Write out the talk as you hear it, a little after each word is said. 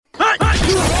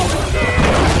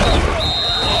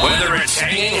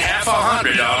hanging half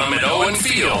 100 on them at Owen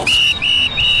Field,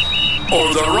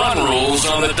 or the run rules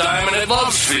on the diamond at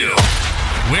Love's Field.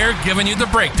 We're giving you the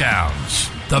breakdowns,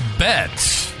 the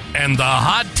bets, and the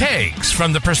hot takes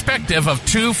from the perspective of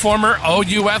two former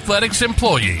OU Athletics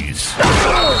employees.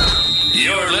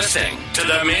 You're listening to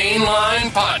the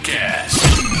Mainline Podcast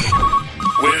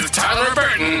with Tyler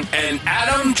Burton and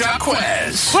Adam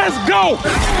Jaquez. Let's go!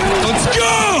 Let's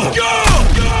go! Go!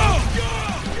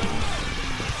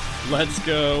 Let's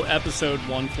go. Episode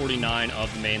 149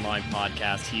 of the Mainline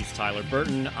Podcast. He's Tyler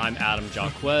Burton. I'm Adam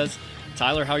Jaquez.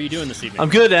 Tyler, how are you doing this evening? I'm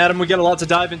good, Adam. We got a lot to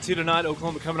dive into tonight.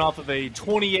 Oklahoma coming off of a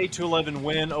 28-11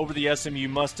 win over the SMU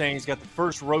Mustangs. Got the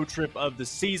first road trip of the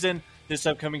season this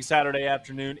upcoming Saturday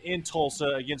afternoon in Tulsa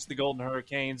against the Golden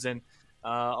Hurricanes. And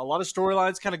a lot of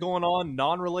storylines kind of going on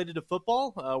non-related to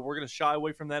football. We're going to shy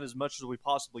away from that as much as we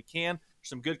possibly can. There's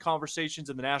some good conversations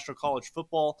in the National College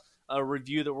Football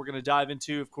review that we're going to dive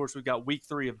into. Of course, we've got week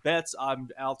 3 of bets. I'm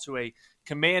out to a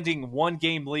commanding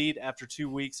 1-game lead after 2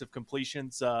 weeks of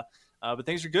completions. But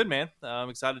things are good, man. I'm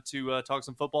excited to talk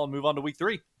some football and move on to week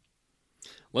 3.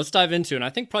 Let's dive into it. And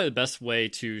I think probably the best way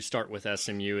to start with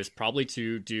SMU is probably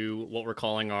to do what we're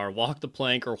calling our walk the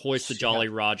plank or hoist the Jolly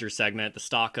Roger segment, the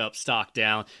stock up, stock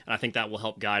down. And I think that will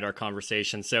help guide our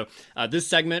conversation. So this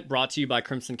segment brought to you by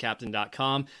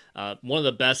CrimsonCaptain.com, one of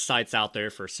the best sites out there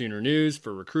for Sooner news,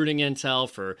 for recruiting intel,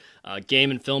 for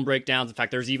game and film breakdowns. In fact,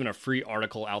 there's even a free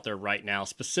article out there right now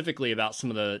specifically about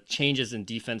some of the changes in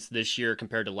defense this year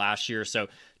compared to last year. So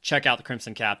check out the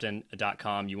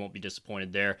CrimsonCaptain.com. You won't be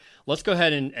disappointed there. Let's go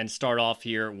ahead and start off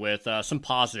here with some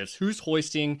positives. Who's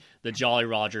hoisting the Jolly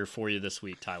Roger for you this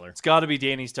week, Tyler? It's got to be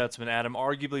Danny Stutzman, Adam.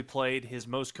 Arguably played his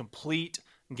most complete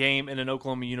game in an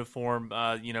Oklahoma uniform.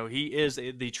 He is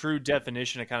the true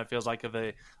definition, it kind of feels like, of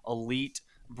a elite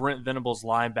Brent Venables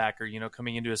linebacker,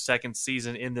 coming into his second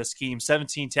season in this scheme.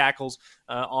 17 tackles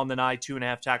on the night,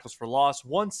 2.5 tackles for loss,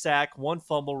 1 sack, 1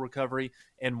 fumble recovery,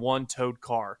 and 1 towed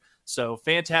car. So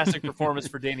fantastic performance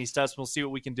for Danny Stutzman. We'll see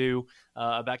what we can do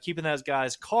about keeping that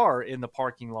guy's car in the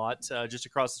parking lot just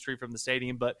across the street from the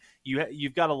stadium. But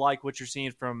you've got to like what you're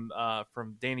seeing from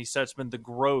Danny Stutzman, the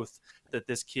growth that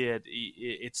this kid.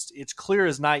 It's clear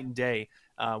as night and day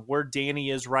where Danny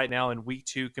is right now in week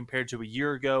 2 compared to a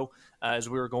year ago as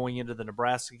we were going into the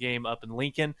Nebraska game up in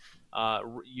Lincoln.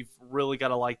 You've really got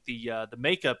to like the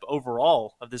makeup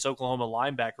overall of this Oklahoma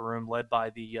linebacker room led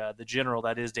by the general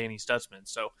that is Danny Stutzman.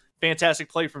 So fantastic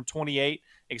play from 28.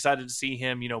 Excited to see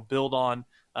him, build on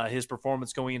his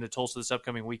performance going into Tulsa this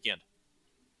upcoming weekend.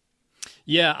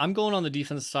 Yeah, I'm going on the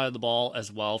defensive side of the ball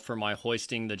as well for my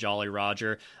hoisting the Jolly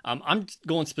Roger. I'm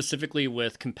going specifically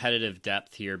with competitive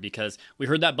depth here because we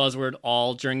heard that buzzword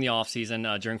all during the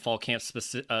offseason, during fall camp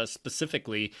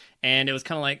specifically, and it was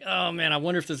kind of like, oh man, I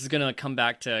wonder if this is going to come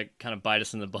back to kind of bite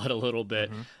us in the butt a little bit.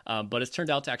 But it's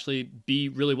turned out to actually be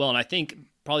really well, and I think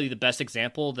probably the best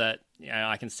example that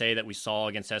I can say that we saw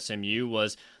against SMU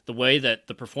was the way that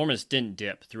the performance didn't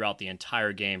dip throughout the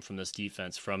entire game from this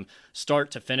defense, from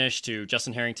start to finish to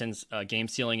Justin Harrington's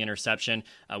game-sealing interception.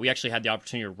 We actually had the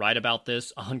opportunity to write about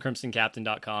this on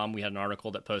CrimsonCaptain.com. We had an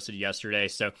article that posted yesterday,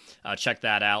 so check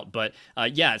that out. But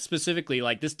specifically,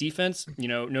 like this defense,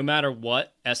 no matter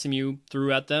what SMU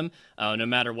threw at them, no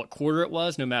matter what quarter it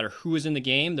was, no matter who was in the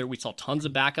game, we saw tons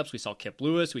of backups. We saw Kip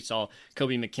Lewis. We saw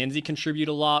Kobe McKenzie contribute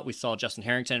a lot. We saw Justin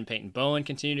Harrington and Peyton Bowen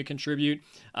continue to contribute.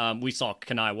 We saw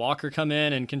Kenai Walker come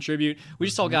in and contribute. We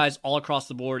just saw guys all across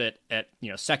the board at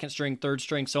second string, third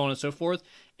string, so on and so forth.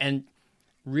 And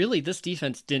really, this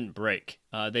defense didn't break.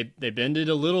 They bended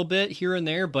a little bit here and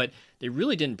there, but they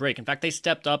really didn't break. In fact, they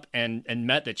stepped up and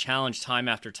met the challenge time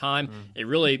after time. It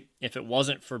really, if it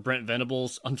wasn't for Brent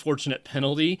Venables' unfortunate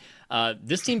penalty,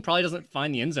 this team probably doesn't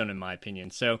find the end zone, in my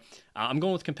opinion. So I'm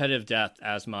going with competitive depth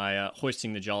as my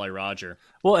hoisting the Jolly Roger.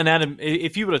 Well, and Adam,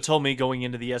 if you would have told me going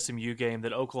into the SMU game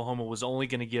that Oklahoma was only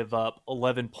going to give up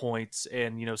 11 points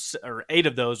and, or 8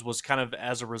 of those was kind of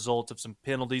as a result of some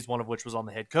penalties, one of which was on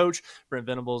the head coach, Brent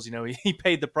Venables, he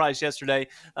paid the price yesterday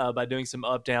by doing some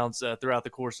up downs throughout the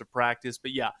course of practice.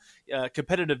 But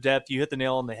competitive depth, you hit the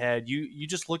nail on the head. You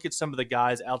just look at some of the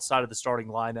guys outside of the starting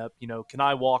lineup,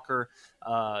 Kenai Walker,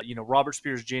 Robert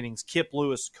Spears-Jennings, Kip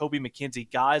Lewis, Kobe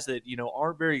McKenzie, guys that,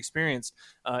 aren't very experienced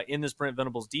in this Brent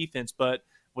Venables defense, but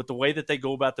with the way that they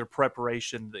go about their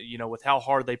preparation, with how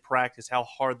hard they practice, how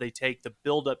hard they take the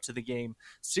build up to the game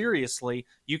seriously,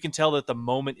 you can tell that the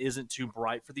moment isn't too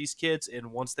bright for these kids.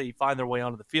 And once they find their way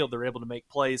onto the field, they're able to make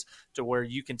plays to where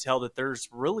you can tell that there's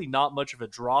really not much of a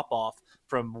drop off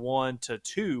from 1 to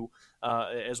 2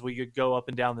 as we could go up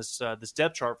and down this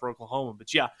depth chart for Oklahoma.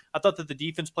 But yeah, I thought that the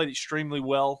defense played extremely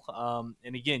well.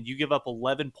 And again, you give up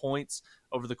 11 points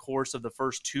over the course of the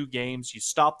first 2 games. You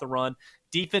stop the run.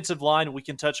 Defensive line, we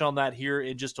can touch on that here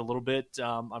in just a little bit.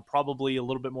 I'm probably a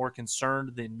little bit more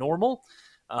concerned than normal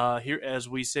here as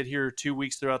we sit here 2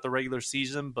 weeks throughout the regular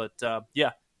season. But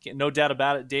yeah, no doubt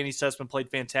about it. Danny Sussman played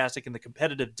fantastic in the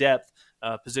competitive depth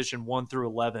position 1 through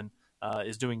 11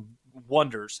 is doing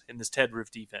wonders in this Ted Roof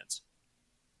defense.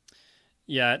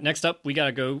 Yeah, next up, we got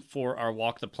to go for our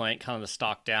walk the plank, kind of the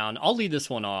stock down. I'll lead this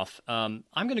one off. I'm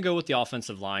going to go with the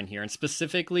offensive line here, and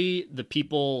specifically the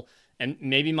people, and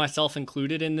maybe myself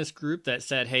included in this group, that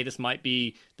said, hey, this might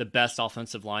be the best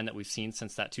offensive line that we've seen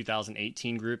since that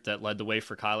 2018 group that led the way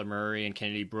for Kyler Murray and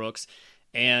Kennedy Brooks.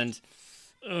 And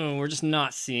we're just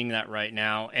not seeing that right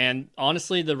now. And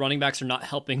honestly, the running backs are not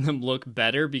helping them look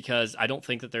better, because I don't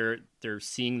think that they're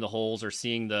seeing the holes or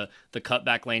seeing the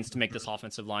cutback lanes to make this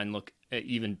offensive line look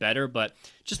even better. But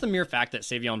just the mere fact that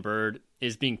Savion Byrd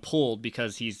is being pulled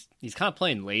because he's kind of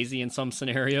playing lazy in some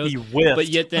scenarios. He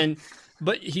whiffed.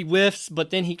 But he whiffs,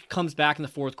 but then he comes back in the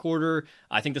fourth quarter.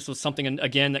 I think this was something,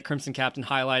 again, that Crimson Captain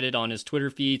highlighted on his Twitter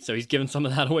feed, so he's giving some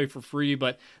of that away for free.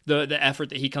 But the effort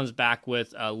that he comes back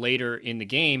with later in the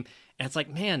game, and it's like,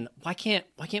 man, why can't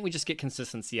we just get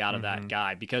consistency out of that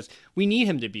guy? Because we need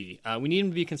him to be. We need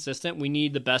him to be consistent. We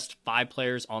need the best 5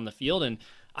 players on the field, and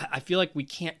I feel like we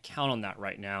can't count on that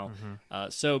right now.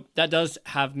 So that does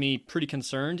have me pretty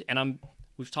concerned, and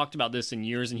we've talked about this in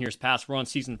years and years past. We're on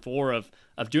season 4 of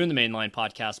doing the Mainline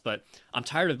podcast, but I'm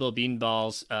tired of Bill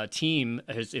Beanball's team,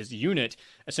 his unit,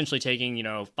 essentially taking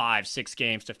 5-6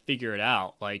 games to figure it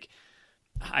out. Like,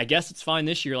 I guess it's fine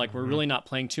this year. Like, we're really not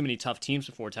playing too many tough teams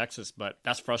before Texas, but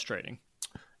that's frustrating.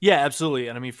 Yeah, absolutely.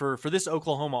 And I mean, for this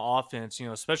Oklahoma offense,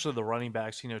 especially the running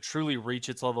backs, truly reach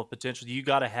its level of potential, you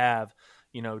got to have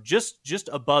just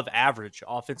above average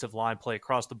offensive line play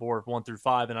across the board, 1 through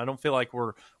 5. And I don't feel like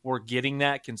we're getting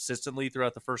that consistently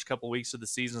throughout the first couple of weeks of the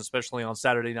season, especially on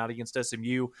Saturday night against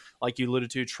SMU. Like you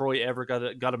alluded to, Troy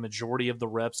Everett got a majority of the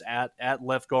reps at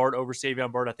left guard over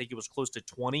Savion Byrd. I think it was close to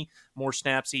 20 more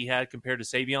snaps he had compared to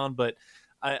Savion. But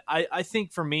I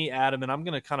think for me, Adam, and I'm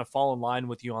going to kind of fall in line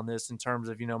with you on this in terms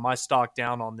of, my stock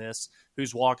down on this,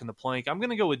 who's walking the plank. I'm going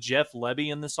to go with Jeff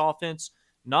Lebby in this offense.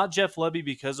 Not Jeff Lebby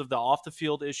because of the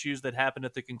off-the-field issues that happened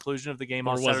at the conclusion of the game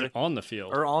on Saturday. Or was it on the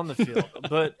field? Or on the field.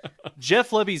 But Jeff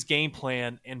Lebby's game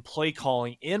plan and play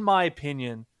calling, in my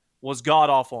opinion, was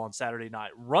god-awful on Saturday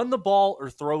night. Run the ball or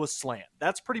throw a slant.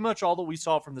 That's pretty much all that we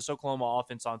saw from this Oklahoma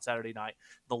offense on Saturday night.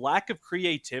 The lack of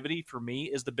creativity for me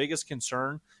is the biggest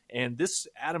concern, and this,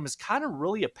 Adam, is kind of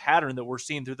really a pattern that we're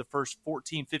seeing through the first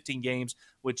 14, 15 games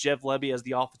with Jeff Lebby as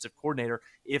the offensive coordinator.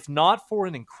 If not for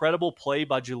an incredible play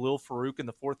by Jalil Farouk in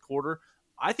the fourth quarter,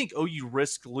 I think OU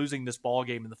risked losing this ball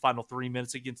game in the final 3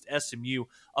 minutes against SMU.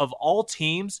 Of all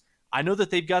teams, I know that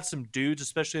they've got some dudes,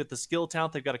 especially at the skill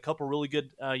talent. They've got a couple really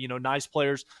good, nice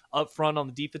players up front on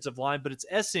the defensive line, but it's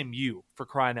SMU for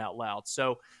crying out loud.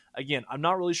 So, again, I'm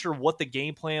not really sure what the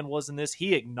game plan was in this.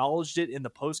 He acknowledged it in the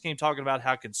postgame, talking about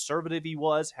how conservative he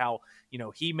was, how,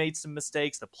 he made some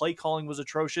mistakes. The play calling was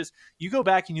atrocious. You go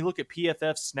back and you look at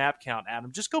PFF's snap count,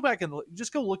 Adam. Just go back and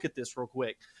just go look at this real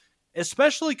quick.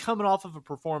 Especially coming off of a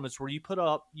performance where you put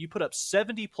up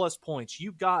 70-plus points.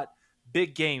 You got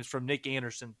big games from Nick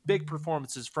Anderson, big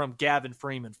performances from Gavin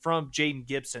Freeman, from Jaden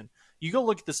Gibson. You go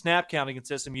look at the snap count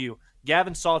against SMU.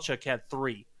 Gavin Sawchuk had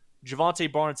 3.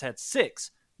 Javante Barnes had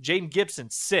 6. Jaden Gibson,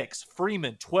 6.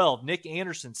 Freeman, 12. Nick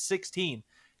Anderson, 16.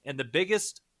 And the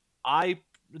biggest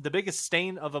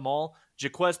stain of them all,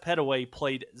 Jaquez Petaway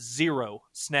played 0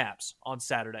 snaps on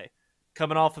Saturday,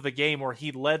 coming off of a game where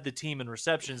he led the team in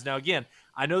receptions. Now, again,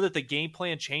 I know that the game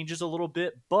plan changes a little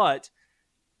bit, but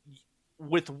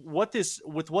with what this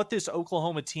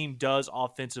Oklahoma team does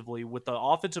offensively, with the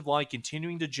offensive line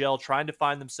continuing to gel, trying to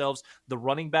find themselves the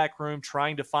running back room,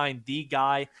 trying to find the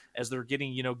guy as they're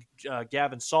getting,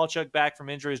 Gavin Sawchuk back from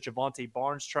injury, as Javante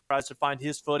Barnes tries to find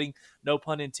his footing, no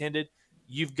pun intended.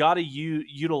 You've got to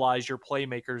utilize your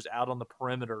playmakers out on the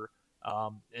perimeter.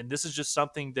 And this is just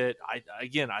something that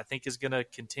I think is going to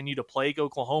continue to plague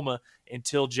Oklahoma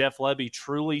until Jeff Lebby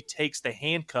truly takes the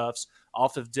handcuffs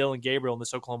off of Dylan Gabriel in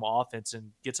this Oklahoma offense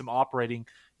and gets him operating,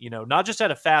 not just at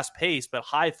a fast pace, but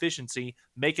high efficiency,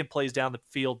 making plays down the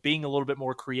field, being a little bit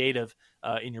more creative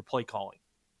in your play calling.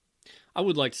 I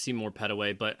would like to see more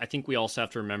Petaway, but I think we also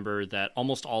have to remember that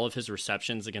almost all of his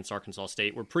receptions against Arkansas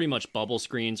State were pretty much bubble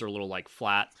screens or little like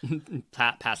flat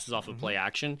passes off of play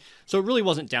action. So it really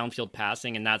wasn't downfield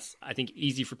passing, and that's, I think,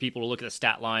 easy for people to look at the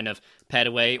stat line of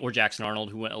Petaway or Jackson Arnold,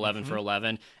 who went 11 for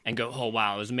 11, and go, oh,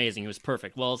 wow, it was amazing. It was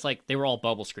perfect. Well, it's like they were all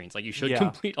bubble screens. Like, you should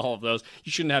complete all of those.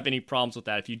 You shouldn't have any problems with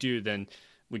that. If you do, then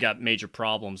we got major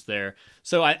problems there.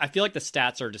 So I feel like the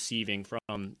stats are deceiving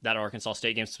from that Arkansas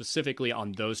State game, specifically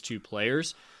on those two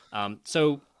players.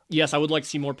 So, yes, I would like to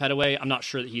see more Petaway. I'm not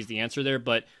sure that he's the answer there,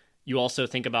 but you also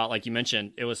think about, like you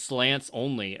mentioned, it was slants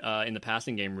only in the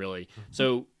passing game, really.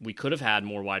 So we could have had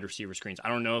more wide receiver screens. I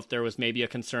don't know if there was maybe a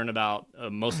concern about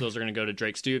most of those are going to go to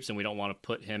Drake Stoops, and we don't want to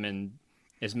put him in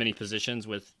as many positions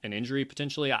with an injury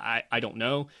potentially. I don't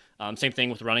know. Same thing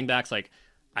with running backs. Like,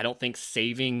 I don't think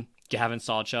saving Gavin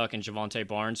Sawchuk and Javonte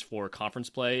Barnes for conference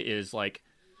play is like,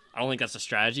 I don't think that's a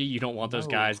strategy. You don't want those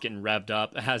guys getting revved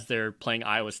up as they're playing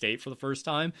Iowa State for the first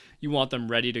time. You want them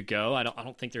ready to go. I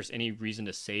don't think there's any reason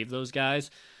to save those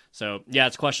guys. So yeah,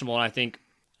 it's questionable. And I think,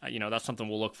 that's something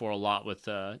we'll look for a lot with,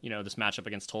 this matchup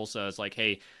against Tulsa is like,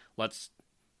 hey, let's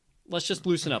just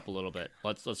loosen up a little bit.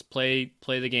 Let's play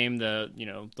the game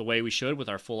the way we should with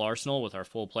our full arsenal, with our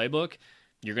full playbook.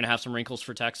 You're going to have some wrinkles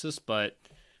for Texas, but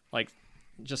like,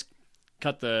 just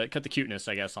cut the cuteness,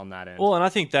 I guess, on that end. Well, and I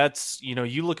think that's,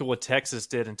 you look at what Texas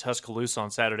did in Tuscaloosa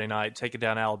on Saturday night, take it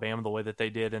down Alabama the way that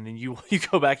they did, and then you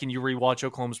go back and you rewatch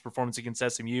Oklahoma's performance against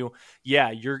SMU.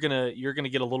 Yeah, you're gonna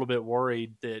get a little bit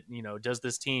worried that, does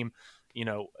this team,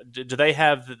 do they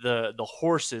have the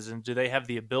horses, and do they have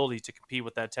the ability to compete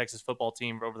with that Texas football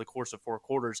team over the course of 4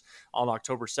 quarters on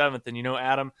October 7th? And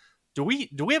Adam, do we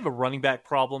have a running back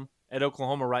problem at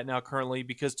Oklahoma right now currently?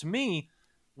 Because to me,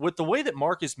 with the way that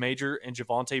Marcus Major and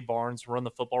Javonte Barnes run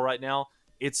the football right now,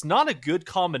 it's not a good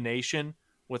combination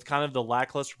with kind of the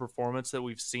lackluster performance that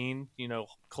we've seen,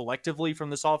 collectively from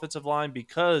this offensive line,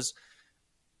 because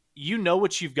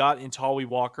what you've got in Tawee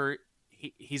Walker.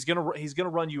 He's gonna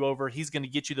run you over. He's gonna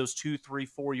get you those 2, 3,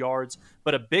 4 yards.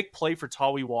 But a big play for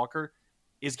Tawee Walker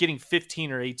is getting 15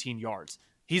 or 18 yards.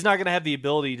 He's not going to have the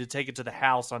ability to take it to the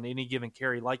house on any given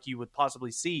carry like you would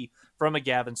possibly see from a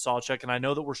Gavin Sawchuk. And I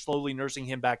know that we're slowly nursing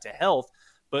him back to health,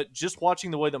 but just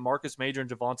watching the way that Marcus Major and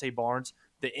Javonte Barnes,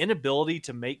 the inability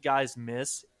to make guys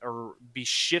miss or be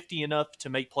shifty enough to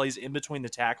make plays in between the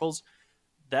tackles,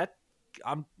 that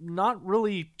I'm not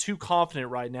really too confident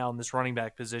right now in this running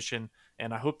back position.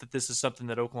 And I hope that this is something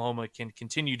that Oklahoma can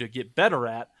continue to get better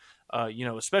at,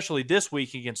 especially this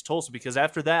week against Tulsa, because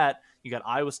after that, you got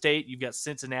Iowa State, you've got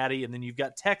Cincinnati, and then you've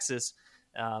got Texas.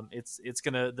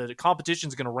 The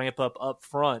competition's going to ramp up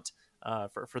front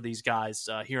for these guys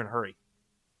here in a hurry.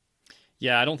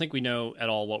 Yeah, I don't think we know at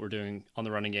all what we're doing on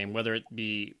the running game, whether it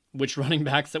be which running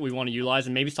backs that we want to utilize.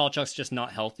 And maybe Sawchuk's just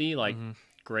not healthy.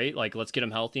 Great. Like, let's get him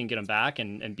healthy and get him back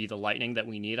and be the lightning that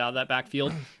we need out of that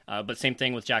backfield. But same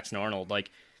thing with Jackson Arnold. Like,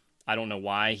 I don't know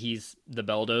why he's the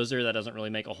belldozer. That doesn't really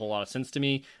make a whole lot of sense to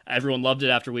me. Everyone loved it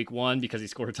after week 1 because he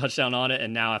scored a touchdown on it.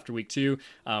 And now after week 2,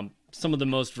 some of the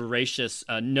most voracious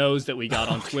no's that we got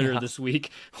on Twitter this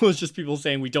week was just people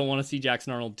saying we don't want to see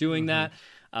Jackson Arnold doing that.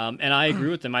 And I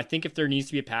agree with them. I think if there needs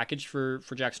to be a package for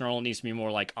Jackson Arnold, it needs to be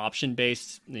more like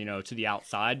option-based, to the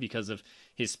outside because of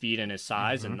his speed and his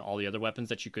size and all the other weapons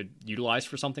that you could utilize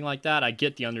for something like that. I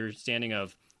get the understanding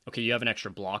of, okay, you have an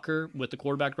extra blocker with the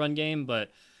quarterback run game,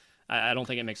 but I don't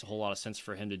think it makes a whole lot of sense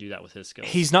for him to do that with his skills.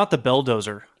 He's not the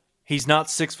belldozer. He's not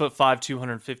 6'5",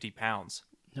 250 pounds.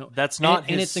 No, that's not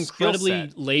his. And it's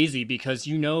incredibly lazy because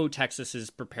Texas is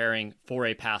preparing for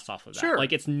a pass off of that. Sure.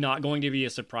 Like, it's not going to be a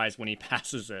surprise when he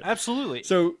passes it. Absolutely.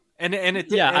 So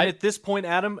at this point,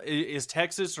 Adam, is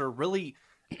Texas or really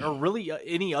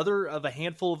any other of a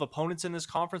handful of opponents in this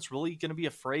conference really going to be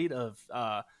afraid of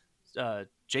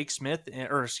Jake Smith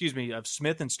of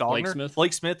Smith and Stogner?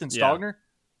 Blake Smith and Stogner? Yeah.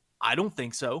 I don't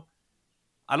think so.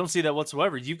 I don't see that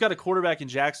whatsoever. You've got a quarterback in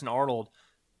Jackson Arnold,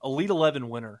 Elite 11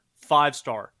 winner,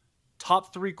 5-star,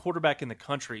 top 3 quarterback in the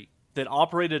country that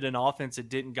operated an offense at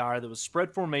Denton Guyer that was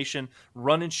spread formation,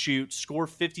 run and shoot, score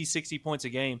 50, 60 points a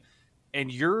game.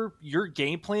 And your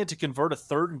game plan to convert a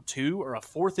 3rd and 2 or a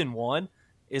 4th and 1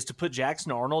 is to put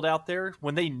Jackson Arnold out there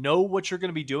when they know what you're going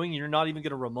to be doing and you're not even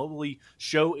going to remotely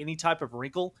show any type of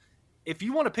wrinkle. If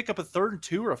you want to pick up a 3rd and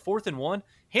 2 or a 4th and 1,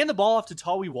 hand the ball off to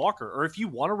Tawee Walker. Or if you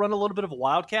want to run a little bit of a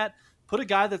wildcat, Put a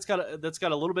guy that's got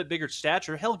a little bit bigger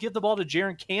stature. Hell, give the ball to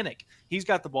Jaron Kanik. He's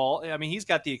got the ball. I mean, he's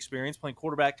got the experience playing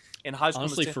quarterback in high school.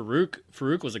 Honestly,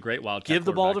 Farouk was a great Wildcat. Give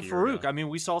the ball to Farouk. I mean,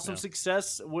 we saw some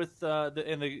success with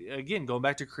again, going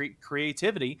back to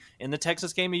creativity in the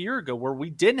Texas game a year ago, where we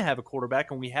didn't have a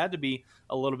quarterback and we had to be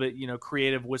a little bit,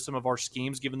 creative with some of our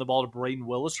schemes, giving the ball to Braden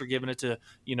Willis or giving it to,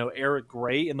 Eric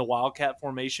Gray in the Wildcat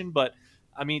formation. But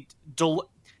I mean,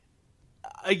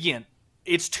 again,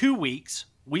 it's 2 weeks.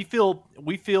 We feel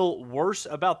worse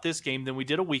about this game than we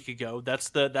did a week ago. That's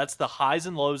the highs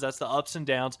and lows. That's the ups and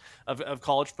downs of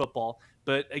college football.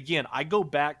 But again, I go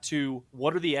back to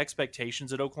what are the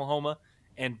expectations at Oklahoma,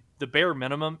 and the bare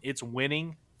minimum, it's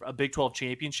winning a Big 12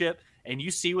 championship. And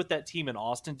you see what that team in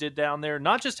Austin did down there,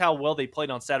 not just how well they played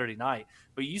on Saturday night,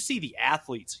 but you see the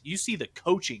athletes, you see the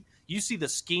coaching, you see the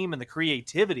scheme and the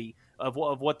creativity of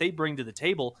what they bring to the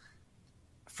table.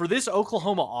 For this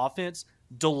Oklahoma offense,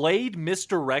 delayed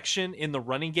misdirection in the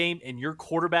running game and your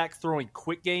quarterback throwing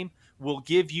quick game will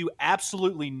give you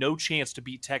absolutely no chance to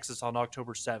beat Texas on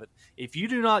October 7th. If you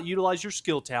do not utilize your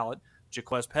skill talent,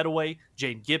 Jaquez Petaway,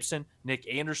 Jaden Gibson, Nick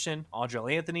Anderson,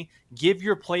 Andrell Anthony, give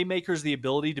your playmakers the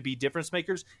ability to be difference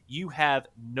makers, you have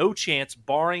no chance,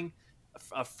 barring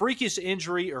a freakish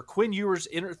injury or Quinn Ewers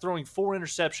throwing 4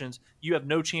 interceptions, you have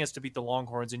no chance to beat the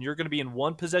Longhorns, and you're going to be in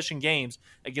one-possession games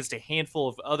against a handful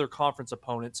of other conference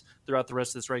opponents throughout the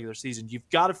rest of this regular season. You've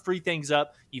got to free things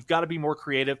up. You've got to be more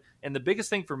creative. And the biggest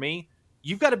thing for me,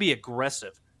 you've got to be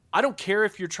aggressive. I don't care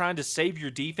if you're trying to save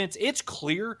your defense. It's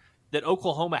clear that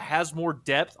Oklahoma has more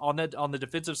depth on the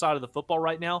defensive side of the football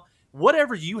right now.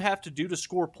 Whatever you have to do to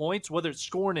score points, whether it's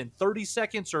scoring in 30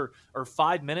 seconds or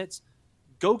 5 minutes,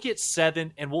 go get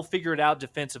 7, and we'll figure it out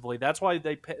defensively. That's why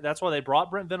they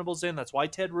brought Brent Venables in. That's why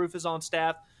Ted Roof is on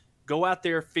staff. Go out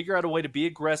there, figure out a way to be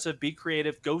aggressive, be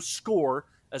creative, go score,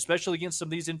 especially against some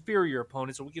of these inferior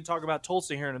opponents. And we can talk about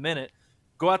Tulsa here in a minute.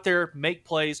 Go out there, make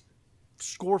plays,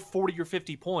 score 40 or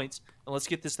 50 points, and let's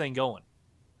get this thing going.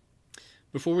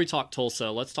 Before we talk Tulsa,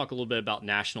 let's talk a little bit about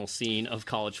national scene of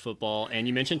college football. And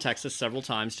you mentioned Texas several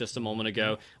times just a moment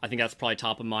ago. I think that's probably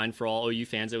top of mind for all OU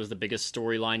fans. It was the biggest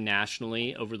storyline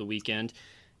nationally over the weekend.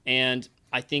 And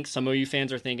I think some OU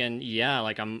fans are thinking, yeah,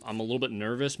 like I'm a little bit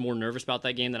more nervous about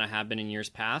that game than I have been in years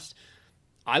past.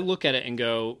 I look at it and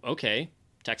go, okay,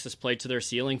 Texas played to their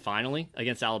ceiling finally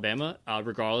against Alabama.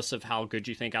 Regardless of how good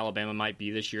you think Alabama might be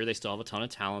this year, they still have a ton of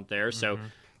talent there. So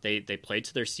they played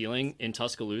to their ceiling in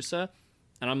Tuscaloosa.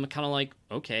 And I'm kind of like,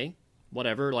 okay,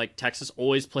 whatever. Like, Texas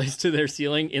always plays to their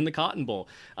ceiling in the Cotton Bowl.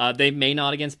 They may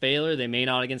not against Baylor. They may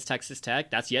not against Texas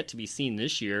Tech. That's yet to be seen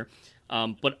this year.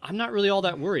 But I'm not really all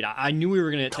that worried. I knew we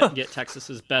were going to get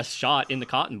Texas's best shot in the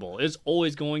Cotton Bowl. It's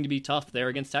always going to be tough there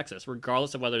against Texas,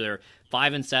 regardless of whether they're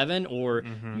 5-7 or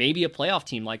maybe a playoff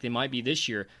team like they might be this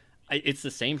year. It's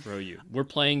the same for OU. We're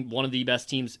playing one of the best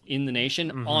teams in the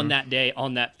nation on that day,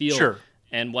 on that field. Sure.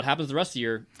 And what happens the rest of the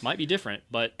year might be different,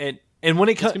 but And when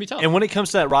it comes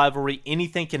to that rivalry,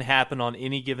 anything can happen on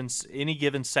any given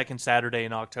second Saturday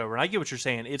in October. And I get what you're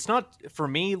saying. It's not, for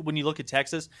me, when you look at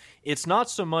Texas, it's not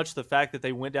so much the fact that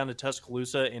they went down to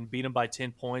Tuscaloosa and beat them by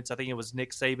 10 points. I think it was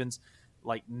Nick Saban's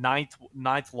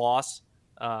ninth loss.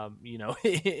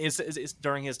 Is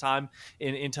during his time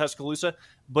in Tuscaloosa.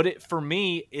 But for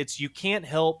me, it's, you can't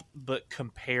help but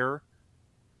compare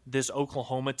this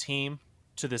Oklahoma team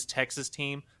to this Texas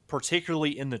team,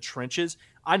 particularly in the trenches.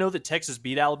 I know that Texas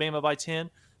beat Alabama by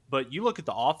 10, but you look at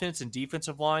the offense and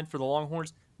defensive line for the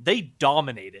Longhorns, they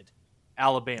dominated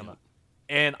Alabama.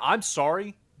 And I'm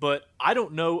sorry, but I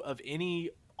don't know of any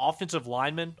offensive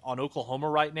lineman on Oklahoma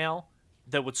right now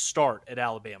that would start at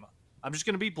Alabama. I'm just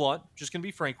going to be blunt, just going to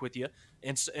be frank with you.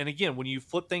 And again, when you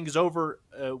flip things over,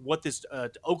 what this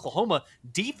Oklahoma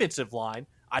defensive line,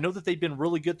 I know that they've been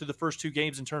really good through the first 2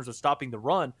 games in terms of stopping the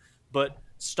run, but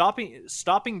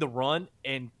stopping the run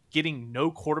and getting no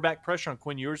quarterback pressure on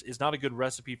Quinn Ewers is not a good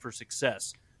recipe for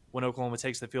success when Oklahoma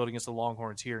takes the field against the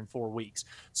Longhorns here in 4 weeks.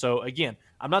 So again,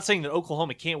 I'm not saying that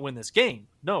Oklahoma can't win this game.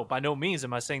 No, by no means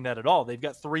am I saying that at all. They've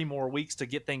got 3 more weeks to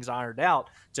get things ironed out,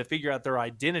 to figure out their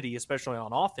identity, especially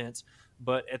on offense.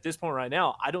 But at this point right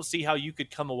now, I don't see how you could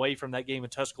come away from that game in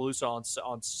Tuscaloosa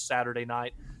on Saturday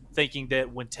night thinking that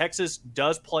when Texas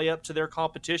does play up to their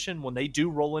competition, when they do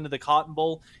roll into the Cotton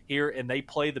Bowl here and they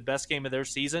play the best game of their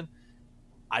season,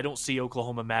 I don't see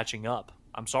Oklahoma matching up.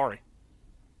 I'm sorry.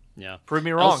 Yeah. Prove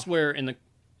me wrong. Elsewhere in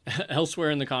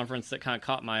the conference that kind of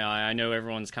caught my eye, I know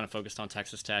everyone's kind of focused on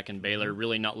Texas Tech and Baylor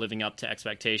really not living up to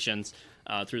expectations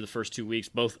through the first 2 weeks,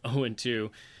 both 0-2.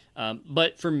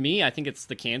 But for me, I think it's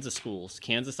the Kansas schools.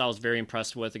 Kansas, I was very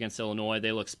impressed with against Illinois.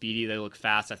 They look speedy. They look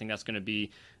fast. I think that's going to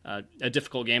be a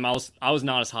difficult game. I was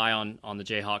not as high on the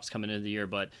Jayhawks coming into the year,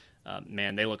 but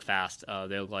man, they look fast.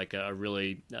 They look like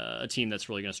a team that's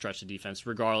really going to stretch the defense,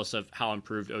 regardless of how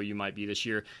improved OU might be this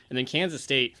year. And then Kansas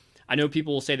State, I know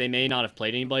people will say they may not have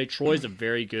played anybody. Troy's a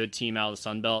very good team out of the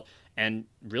Sun Belt. And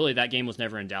really, that game was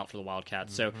never in doubt for the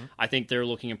Wildcats. So I think they're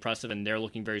looking impressive, and they're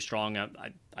looking very strong.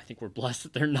 I think we're blessed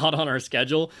that they're not on our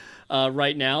schedule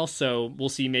right now. So we'll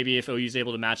see maybe if OU is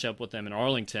able to match up with them in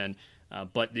Arlington.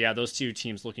 But yeah, those two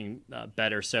teams looking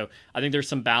better. So I think there's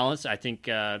some balance. I think,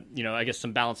 I guess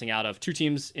some balancing out of two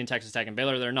teams in Texas Tech and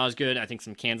Baylor that are not as good. I think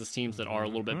some Kansas teams that are a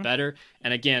little bit better.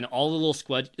 And again, all the little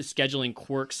scheduling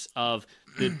quirks of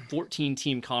the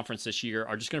 14-team conference this year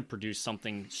are just going to produce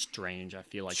something strange. I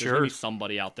feel like there's going to be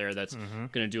somebody out there that's going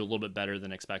to do a little bit better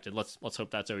than expected. Let's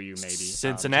hope that's OU maybe.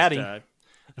 Cincinnati.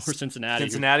 Or Cincinnati.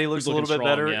 Cincinnati looks a little bit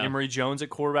better. Yeah. Emory Jones at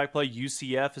quarterback play.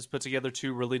 UCF has put together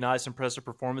two really nice, impressive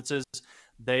performances.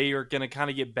 They are going to kind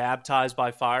of get baptized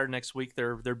by fire next week.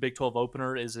 Their Big 12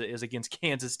 opener is against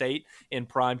Kansas State in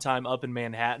primetime up in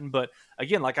Manhattan. But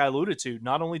again, like I alluded to,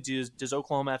 not only does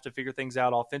Oklahoma have to figure things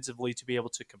out offensively to be able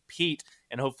to compete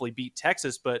and hopefully beat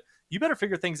Texas, but you better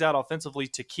figure things out offensively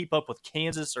to keep up with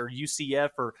Kansas or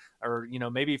UCF or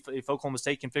maybe if Oklahoma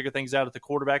State can figure things out at the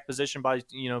quarterback position by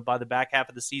the back half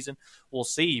of the season, we'll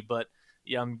see. But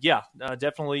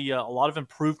definitely a lot of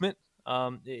improvement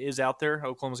is out there.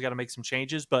 Oklahoma's got to make some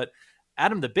changes. But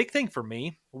Adam, the big thing for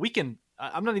me,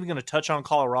 I'm not even going to touch on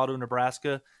Colorado,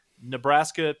 Nebraska.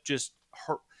 Nebraska just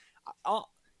hurt.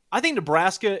 I think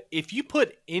Nebraska, if you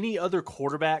put any other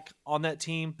quarterback on that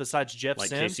team besides Jeff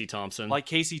Sims, like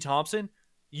Casey Thompson,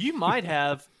 you might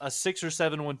have a 6 or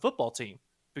 7 win football team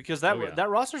because that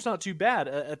roster's not too bad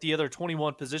at the other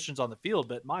 21 positions on the field.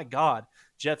 But my God,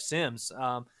 Jeff Sims.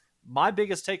 My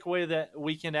biggest takeaway that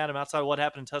weekend, Adam, outside of what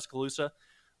happened in Tuscaloosa,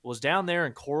 was down there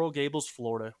in Coral Gables,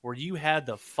 Florida, where you had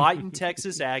the fighting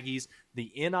Texas Aggies,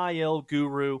 the NIL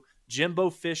guru, Jimbo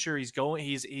Fisher.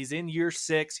 He's in year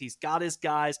 6. He's got his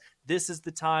guys. This is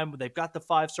the time. They've got the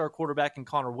 5-star quarterback in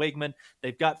Connor Wigman.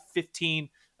 They've got 15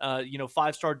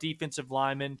 5-star defensive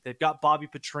linemen. They've got Bobby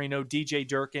Petrino, DJ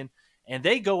Durkin, and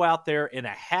they go out there in a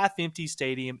half-empty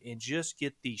stadium and just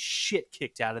get the shit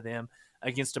kicked out of them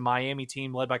against a Miami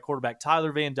team led by quarterback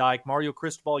Tyler Van Dyke. Mario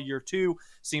Cristobal, year 2,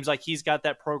 seems like he's got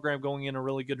that program going in a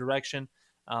really good direction.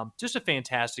 Just a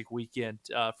fantastic weekend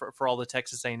for all the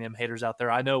Texas A&M haters out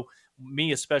there. I know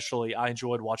me especially, I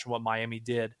enjoyed watching what Miami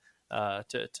did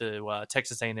to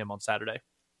Texas A&M on Saturday.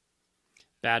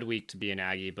 Bad week to be an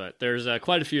Aggie, but there's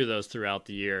quite a few of those throughout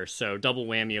the year. So double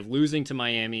whammy of losing to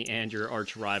Miami and your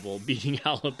arch rival beating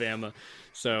Alabama.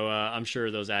 So I'm sure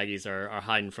those Aggies are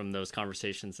hiding from those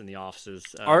conversations in the offices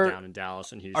down in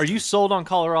Dallas and Houston. Are you sold on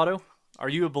Colorado? Are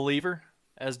you a believer,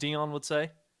 as Dion would say?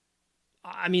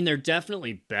 I mean, they're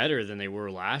definitely better than they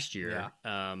were last year.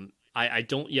 Yeah. I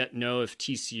don't yet know if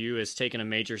TCU has taken a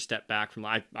major step back from.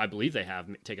 I believe they have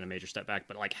taken a major step back,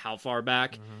 but like how far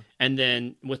back? Mm-hmm. And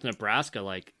then with Nebraska,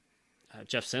 like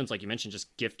Jeff Sims, like you mentioned,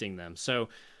 just gifting them. So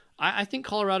I think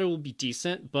Colorado will be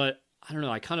decent, but I don't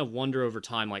know. I kind of wonder over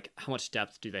time, like how much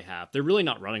depth do they have? They're really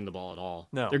not running the ball at all.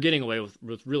 No, they're getting away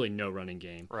with really no running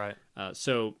game. Right.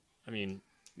 So I mean,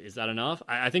 is that enough?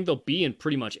 I think they'll be in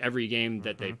pretty much every game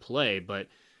that they play, but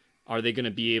are they going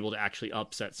to be able to actually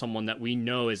upset someone that we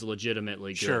know is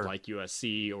legitimately good, like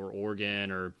USC or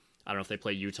Oregon, or I don't know if they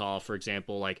play Utah, for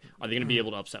example? Like, are they going to be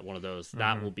able to upset one of those?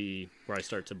 That will be where I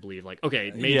start to believe, like,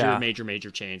 okay, major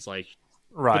change, like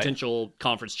potential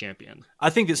conference champion.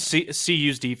 I think that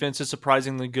CU's defense is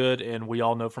surprisingly good, and we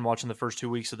all know from watching the first 2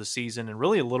 weeks of the season and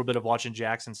really a little bit of watching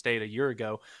Jackson State a year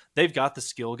ago, they've got the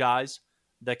skill guys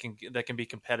that can be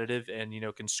competitive and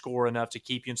can score enough to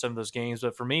keep you in some of those games.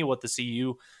 But for me, what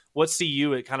CU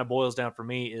it kind of boils down for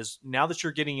me is now that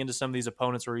you're getting into some of these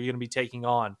opponents where you're going to be taking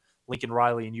on Lincoln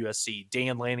Riley and USC,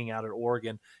 Dan Lanning out at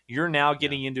Oregon, you're now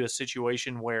getting into a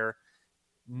situation where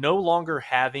no longer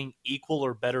having equal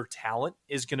or better talent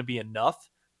is going to be enough.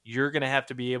 You're going to have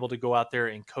to be able to go out there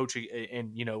and coach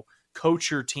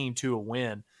your team to a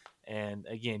win. And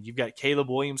again, you've got Caleb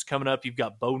Williams coming up. You've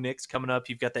got Bo Nix coming up.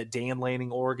 You've got that Dan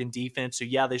Lanning Oregon defense. So,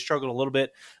 yeah, they struggled a little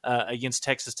bit against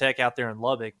Texas Tech out there in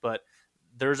Lubbock, but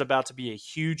there's about to be a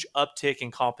huge uptick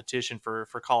in competition for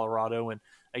Colorado. And,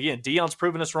 again, Deion's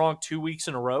proven us wrong 2 weeks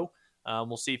in a row.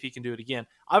 We'll see if he can do it again.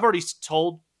 I've already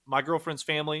told my girlfriend's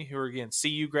family, who are, again,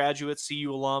 CU graduates,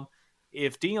 CU alum,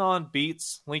 if Deion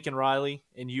beats Lincoln Riley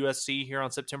and USC here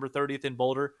on September 30th in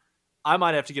Boulder, I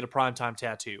might have to get a primetime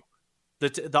tattoo.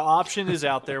 The option is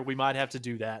out there. We might have to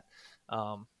do that.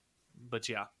 But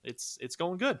yeah, it's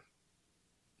going good.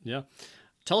 Yeah.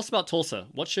 Tell us about Tulsa.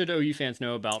 What should OU fans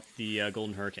know about the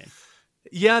Golden Hurricane?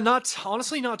 Yeah, not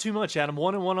too much, Adam.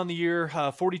 1-1 on the year,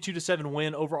 42-7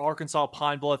 win over Arkansas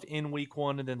Pine Bluff in week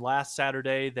 1, and then last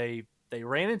Saturday they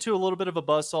ran into a little bit of a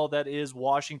buzzsaw that is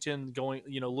Washington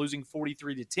losing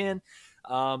 43-10.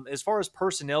 As far as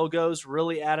personnel goes,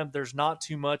 really, Adam, there's not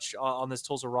too much on this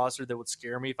Tulsa roster that would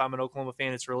scare me if I'm an Oklahoma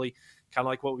fan. It's really kind of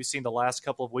like what we've seen the last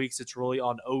couple of weeks. It's really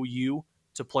on OU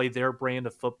to play their brand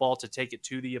of football, to take it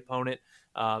to the opponent,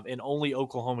 and only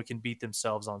Oklahoma can beat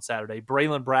themselves on Saturday.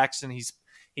 Braylon Braxton, he's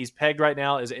pegged right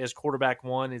now as quarterback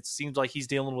 1. It seems like he's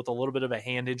dealing with a little bit of a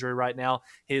hand injury right now.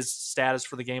 His status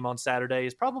for the game on Saturday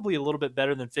is probably a little bit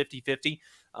better than 50-50.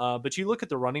 But you look at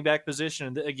the running back position,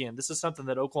 and again, this is something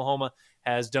that Oklahoma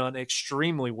has done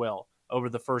extremely well over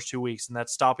the first 2 weeks, and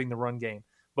that's stopping the run game.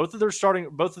 Both of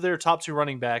their top 2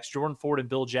 running backs, Jordan Ford and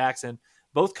Bill Jackson,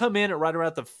 both come in at right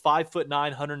around the 5'9",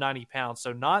 190 pounds.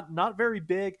 So not very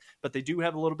big, but they do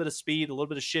have a little bit of speed, a little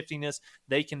bit of shiftiness.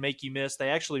 They can make you miss. They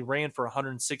actually ran for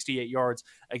 168 yards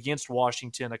against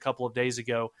Washington a couple of days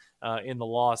ago in the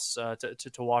loss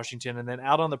to Washington. And then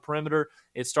out on the perimeter,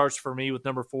 it starts for me with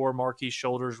number 4, Marquise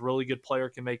Shoulders. Really good player,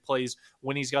 can make plays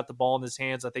when he's got the ball in his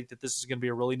hands. I think that this is going to be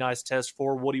a really nice test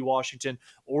for Woody Washington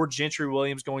or Gentry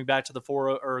Williams going back to the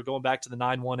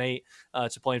 918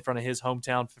 to play in front of his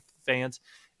hometown fans.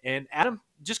 And Adam,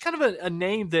 just kind of a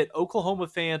name that Oklahoma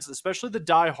fans, especially the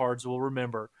diehards, will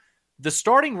remember. The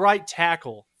starting right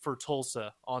tackle for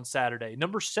Tulsa on Saturday,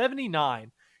 number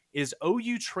 79, is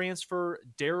OU transfer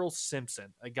Daryl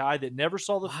Simpson, a guy that never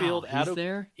saw the field.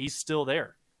 He's still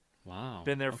there. Wow.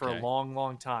 Been there for a long,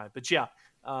 long time. But yeah,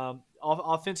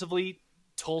 offensively,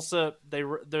 Tulsa, they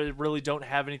really don't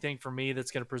have anything for me that's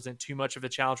going to present too much of a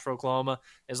challenge for Oklahoma.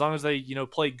 As long as they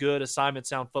play good assignment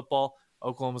sound football,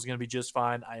 Oklahoma's going to be just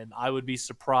fine, and I would be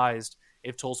surprised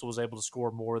if Tulsa was able to score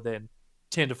more than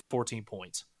 10 to 14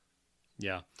 points.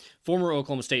 Yeah. Former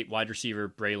Oklahoma State wide receiver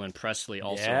Braylon Presley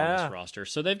also on this roster.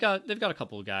 So they've got a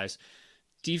couple of guys.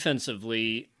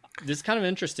 Defensively, this is kind of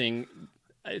interesting.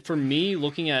 For me,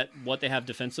 looking at what they have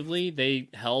defensively, they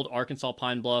held Arkansas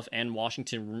Pine Bluff and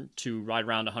Washington to right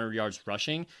around 100 yards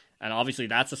rushing, and obviously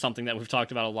that's something that we've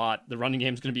talked about a lot. The running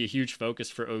game is going to be a huge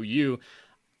focus for OU.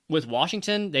 With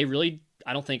Washington,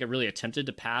 I don't think it really attempted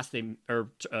to pass.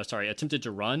 Attempted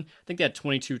to run. I think they had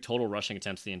 22 total rushing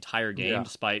attempts the entire game,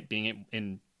 despite being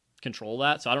in control of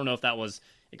that. So I don't know if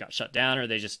it got shut down or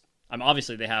they just.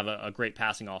 Obviously they have a great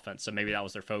passing offense, so maybe that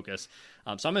was their focus.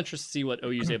 So I'm interested to see what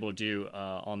OU is able to do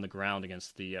on the ground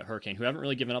against the Hurricane, who haven't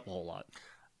really given up a whole lot.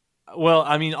 Well,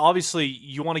 I mean, obviously,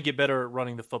 you want to get better at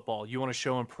running the football. You want to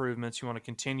show improvements. You want to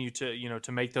continue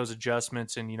to make those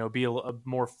adjustments and be a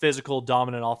more physical,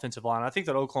 dominant offensive line. I think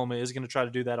that Oklahoma is going to try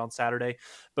to do that on Saturday.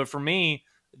 But for me,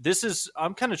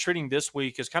 I'm kind of treating this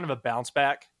week as kind of a bounce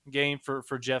back game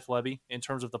for Jeff Lebby in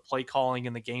terms of the play calling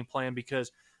and the game plan,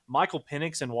 because Michael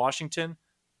Penix in Washington,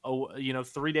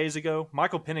 3 days ago,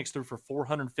 Michael Penix threw for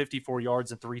 454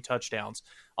 yards and 3 touchdowns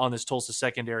on this Tulsa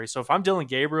secondary. So if I'm Dylan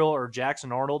Gabriel or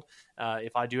Jackson Arnold,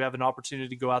 if I do have an opportunity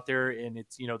to go out there and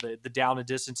it's, the down and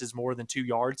distance is more than 2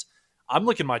 yards, I'm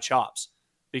licking my chops,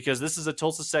 because this is a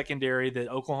Tulsa secondary that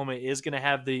Oklahoma is going to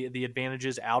have the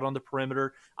advantages out on the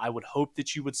perimeter. I would hope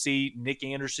that you would see Nick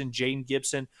Anderson, Jaden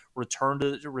Gibson return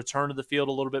to the field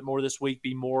a little bit more this week,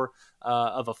 be more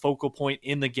of a focal point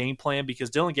in the game plan,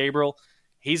 because Dylan Gabriel,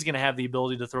 he's going to have the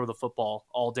ability to throw the football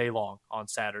all day long on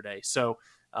Saturday. So,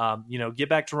 get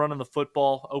back to running the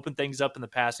football, open things up in the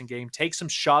passing game, take some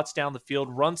shots down the field,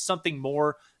 run something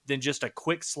more than just a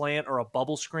quick slant or a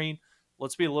bubble screen.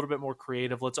 Let's be a little bit more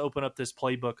creative. Let's open up this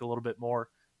playbook a little bit more,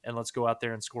 and let's go out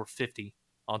there and score 50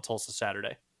 on Tulsa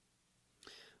Saturday.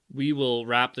 We will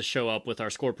wrap the show up with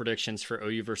our score predictions for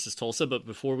OU versus Tulsa, but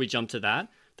before we jump to that,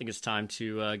 I think it's time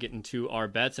to get into our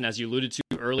bets. And as you alluded to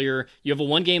earlier, you have a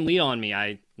 1-game lead on me.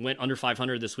 I went under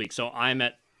 500 this week, so I'm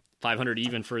at 500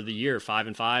 even for the year,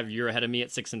 5-5. You're ahead of me at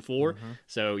 6-4. Mm-hmm.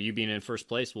 So you being in first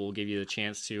place will give you the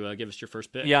chance to give us your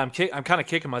first pick. Yeah, I'm kind of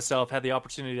kicking myself. Had the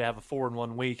opportunity to have a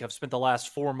 4-1 week. I've spent the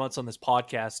last 4 months on this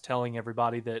podcast telling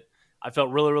everybody that I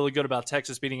felt really, really good about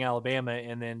Texas beating Alabama,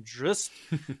 and then just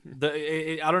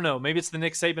I don't know, maybe it's the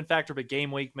Nick Saban factor, but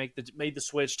game week made the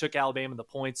switch, took Alabama the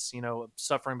points,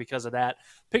 suffering because of that.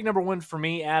 Pick number 1 for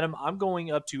me, Adam. I'm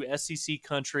going up to SEC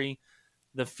country,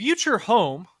 the future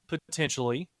home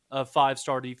potentially of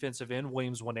 5-star defensive end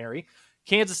Williams Nwaneri.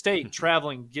 Kansas State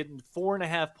traveling, getting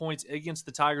 4.5 points against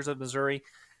the Tigers of Missouri.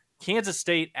 Kansas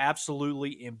State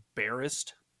absolutely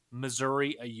embarrassed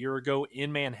Missouri a year ago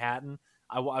in Manhattan.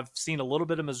 I've seen a little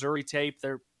bit of Missouri tape.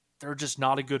 They're they're just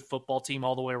not a good football team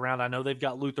all the way around. I know they've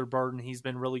got Luther Burden. He's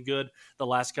been really good the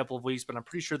last couple of weeks, but I'm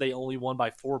pretty sure they only won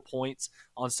by 4 points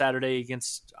on Saturday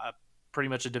against pretty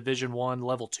much a Division I,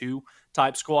 Level 2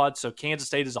 type squad. So Kansas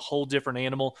State is a whole different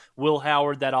animal. Will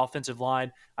Howard, that offensive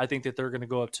line, I think that they're going to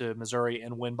go up to Missouri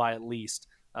and win by at least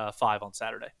 5 on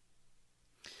Saturday.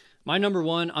 My number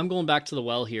one, I'm going back to the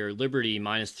well here. Liberty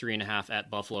 -3.5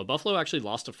 at Buffalo. Buffalo actually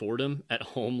lost to Fordham at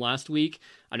home last week.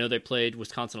 I know they played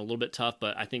Wisconsin a little bit tough,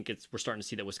 but I think we're starting to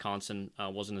see that Wisconsin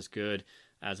wasn't as good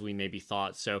as we maybe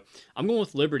thought. So I'm going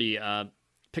with Liberty.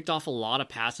 Picked off a lot of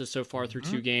passes so far through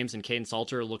 2 games, and Caden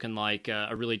Salter looking like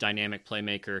a really dynamic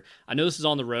playmaker. I know this is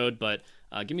on the road, but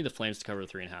give me the Flames to cover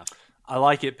the 3.5. I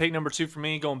like it. Pick number 2 for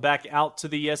me, going back out to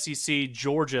the SEC,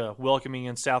 Georgia welcoming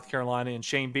in South Carolina and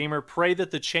Shane Beamer. Pray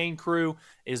that the chain crew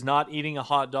is not eating a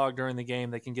hot dog during the game.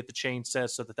 They can get the chain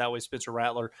set so that way Spencer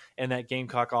Rattler and that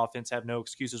Gamecock offense have no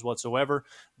excuses whatsoever.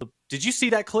 Did you see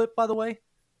that clip, by the way?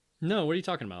 No, what are you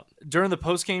talking about? During the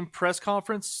post-game press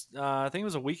conference, I think it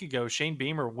was a week ago, Shane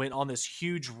Beamer went on this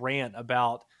huge rant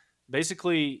about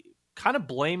basically kind of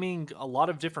blaming a lot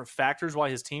of different factors why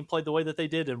his team played the way that they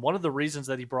did. And one of the reasons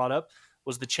that he brought up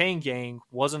was the chain gang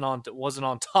wasn't on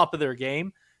top of their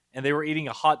game, and they were eating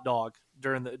a hot dog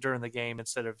during the game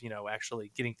instead of,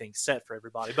 actually getting things set for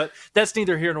everybody. But that's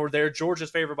neither here nor there. Georgia's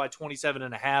favored by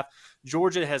 27.5.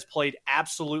 Georgia has played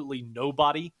absolutely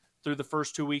nobody through the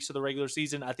first 2 weeks of the regular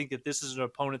season. I think that this is an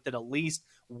opponent that at least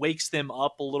wakes them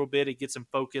up a little bit. It gets them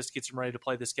focused, gets them ready to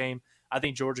play this game. I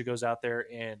think Georgia goes out there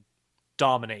and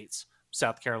dominates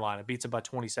South Carolina, beats them by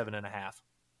 27.5.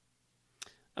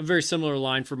 A very similar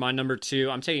line for my number 2.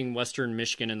 I'm taking Western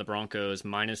Michigan and the Broncos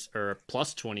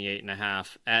plus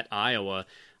 28.5 at Iowa.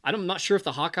 I'm not sure if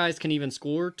the Hawkeyes can even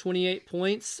score 28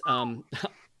 points.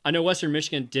 I know Western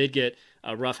Michigan did get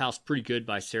roughhoused pretty good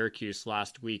by Syracuse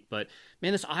last week, but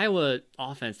man, this Iowa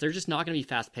offense, they're just not going to be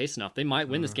fast paced enough. They might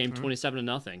win this game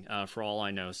 27-0 for all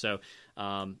I know. So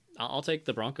I'll take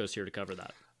the Broncos here to cover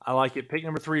that. I like it. Pick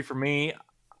number 3 for me.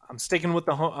 I'm sticking with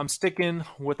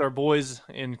our boys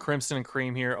in Crimson and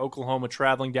Cream here. Oklahoma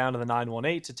traveling down to the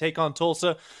 918 to take on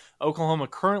Tulsa. Oklahoma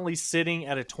currently sitting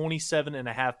at a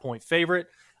 27.5 point favorite.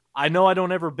 I know I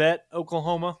don't ever bet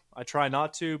Oklahoma. I try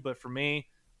not to, but for me,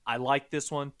 I like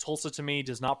this one. Tulsa, to me,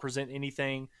 does not present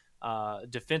anything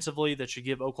defensively that should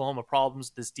give Oklahoma problems.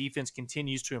 This defense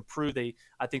continues to improve.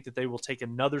 I think that they will take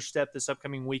another step this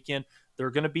upcoming weekend.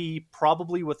 They're going to be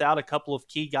probably without a couple of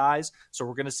key guys, so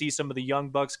we're going to see some of the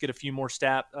young bucks get a few more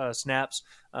snaps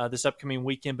this upcoming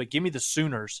weekend. But give me the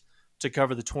Sooners to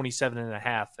cover the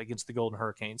 27.5 against the Golden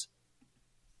Hurricanes.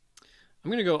 I'm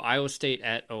going to go Iowa State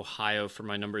at Ohio for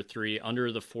my number 3,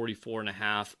 under the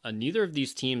 44.5. Neither of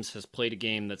these teams has played a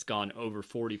game that's gone over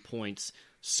 40 points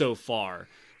so far.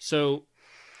 So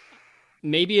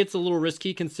maybe it's a little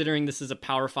risky considering this is a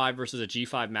Power 5 versus a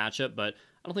G5 matchup, but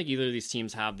I don't think either of these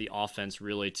teams have the offense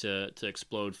really to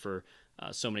explode for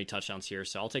so many touchdowns here.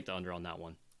 So I'll take the under on that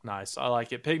one. Nice. I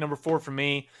like it. Pick number 4 for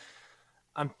me.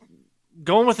 I'm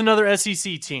going with another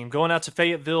SEC team, going out to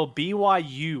Fayetteville.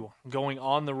 BYU going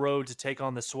on the road to take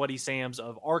on the Sweaty Sams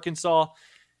of Arkansas.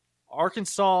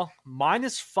 Arkansas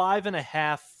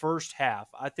 -5.5 first half.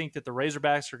 I think that the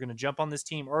Razorbacks are going to jump on this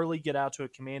team early, get out to a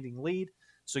commanding lead.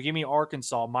 So give me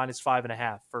Arkansas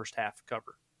 -5.5 first half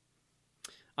cover.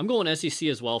 I'm going SEC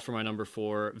as well for my number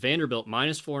 4. Vanderbilt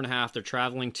 -4.5. They're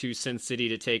traveling to Sin City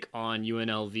to take on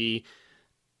UNLV.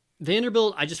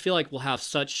 Vanderbilt, I just feel like will have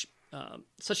such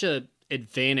a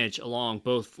advantage along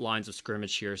both lines of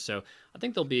scrimmage here. So I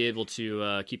think they'll be able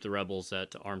to keep the Rebels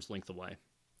at arm's length away.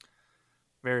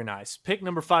 Very nice. Pick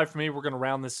number 5 for me. We're going to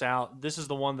round this out. This is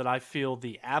the one that I feel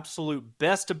the absolute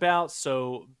best about.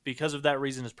 So because of that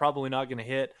reason, it's probably not going to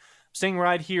hit. I'm staying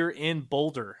right here in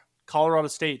Boulder. Colorado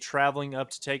State traveling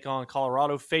up to take on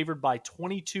Colorado, favored by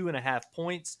 22.5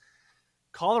 points.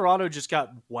 Colorado State just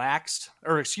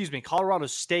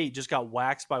got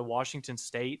waxed by Washington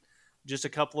State just a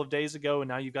couple of days ago, and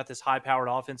now you've got this high-powered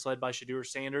offense led by Shedeur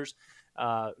Sanders.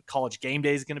 College Game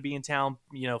Day is going to be in town.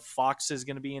 Fox is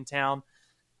going to be in town.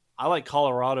 I like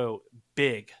Colorado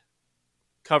big,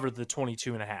 cover the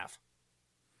 22.5.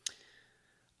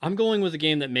 I'm going with a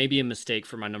game that may be a mistake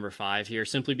for my number 5 here,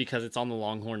 simply because it's on the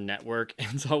Longhorn Network,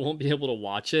 and so I won't be able to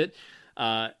watch it.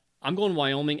 I'm going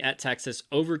Wyoming at Texas,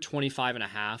 over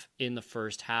 25.5 in the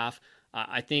first half.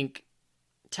 I think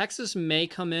Texas may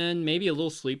come in maybe a little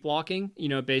sleepwalking,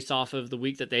 based off of the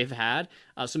week that they've had.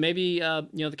 So maybe,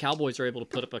 the Cowboys are able to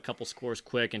put up a couple scores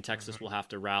quick, and Texas will have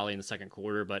to rally in the second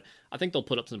quarter. But I think they'll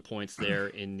put up some points there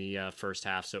in the first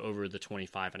half, so over the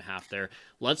 25.5 there.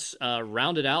 Let's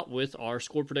round it out with our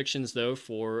score predictions, though,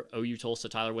 for OU Tulsa.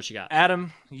 Tyler, what you got?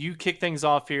 Adam, you kick things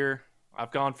off here.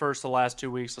 I've gone first the last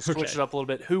 2 weeks. Let's switch it up a little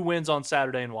bit. Who wins on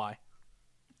Saturday and why?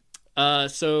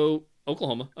 So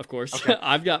Oklahoma, of course. Okay.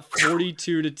 I've got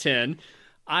 42-10.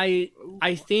 I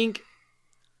think,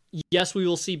 yes, we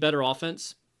will see better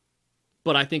offense,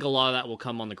 but I think a lot of that will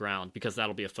come on the ground because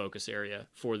that'll be a focus area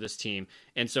for this team.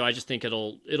 And so I just think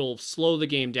it'll slow the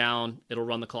game down. It'll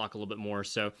run the clock a little bit more.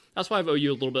 So that's why I've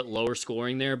OU a little bit lower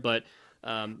scoring there. But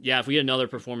if we get another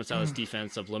performance out of this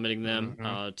defense of limiting them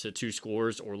to 2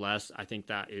 scores or less, I think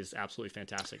that is absolutely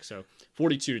fantastic. So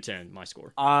 42-10, my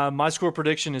score. My score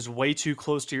prediction is way too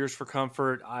close to yours for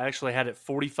comfort. I actually had it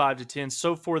 45-10.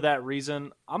 So for that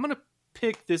reason, I'm going to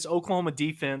pick this Oklahoma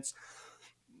defense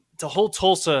to hold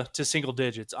Tulsa to single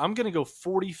digits. I'm going to go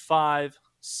 45-7.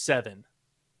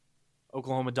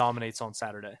 Oklahoma dominates on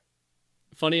Saturday.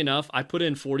 Funny enough, I put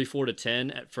in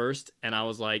 44-10 at first, and I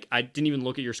was like, I didn't even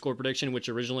look at your score prediction, which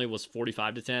originally was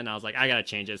 45-10. I was like, I gotta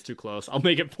change it; it's too close. I'll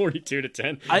make it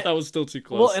 42-10. That was still too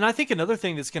close. Well, and I think another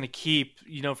thing that's going to keep,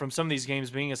 from some of these games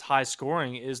being as high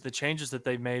scoring is the changes that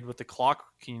they've made with the clock,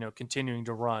 continuing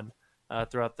to run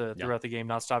throughout the game,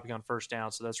 not stopping on first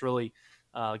down. So that's really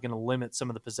going to limit some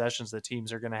of the possessions that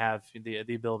teams are going to have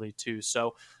the ability to.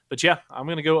 So, but yeah, I'm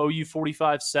going to go OU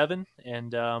 45-7,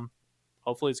 and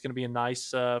hopefully it's going to be a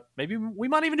nice, maybe we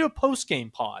might even do a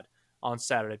post-game pod on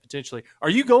Saturday, potentially.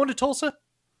 Are you going to Tulsa?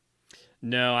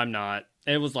 No, I'm not.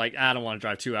 It was like, I don't want to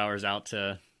drive 2 hours out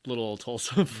to little old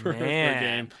Tulsa for a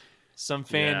game. Some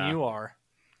fan you are.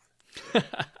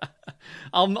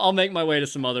 I'll make my way to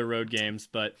some other road games,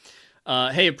 but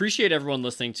hey, appreciate everyone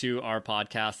listening to our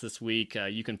podcast this week.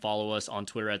 You can follow us on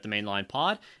Twitter at The Mainline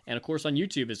Pod, and of course on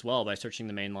YouTube as well by searching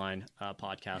The Mainline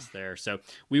Podcast there. So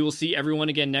we will see everyone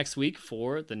again next week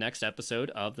for the next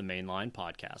episode of The Mainline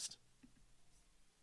Podcast.